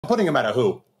I'm putting him at a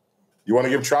who. You want to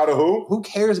give Trout a who? Who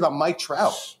cares about Mike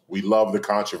Trout? We love the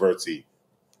controversy.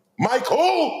 Mike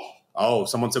who? Oh,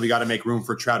 someone said we got to make room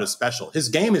for Trout as special. His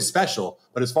game is special,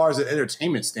 but as far as an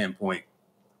entertainment standpoint,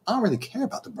 I don't really care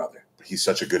about the brother. He's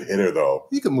such a good hitter, though.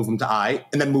 You can move him to I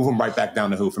and then move him right back down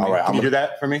to who for me. All right, Can you do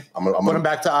that for me? I'm put him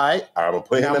back to I. All right, I'm going to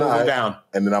put him in I, down.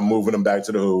 And then I'm moving him back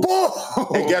to the who.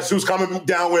 And guess who's coming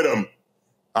down with him?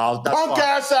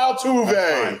 Punk-ass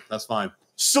Altuve. That's fine.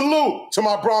 Salute to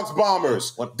my Bronx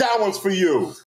Bombers. That one's for you.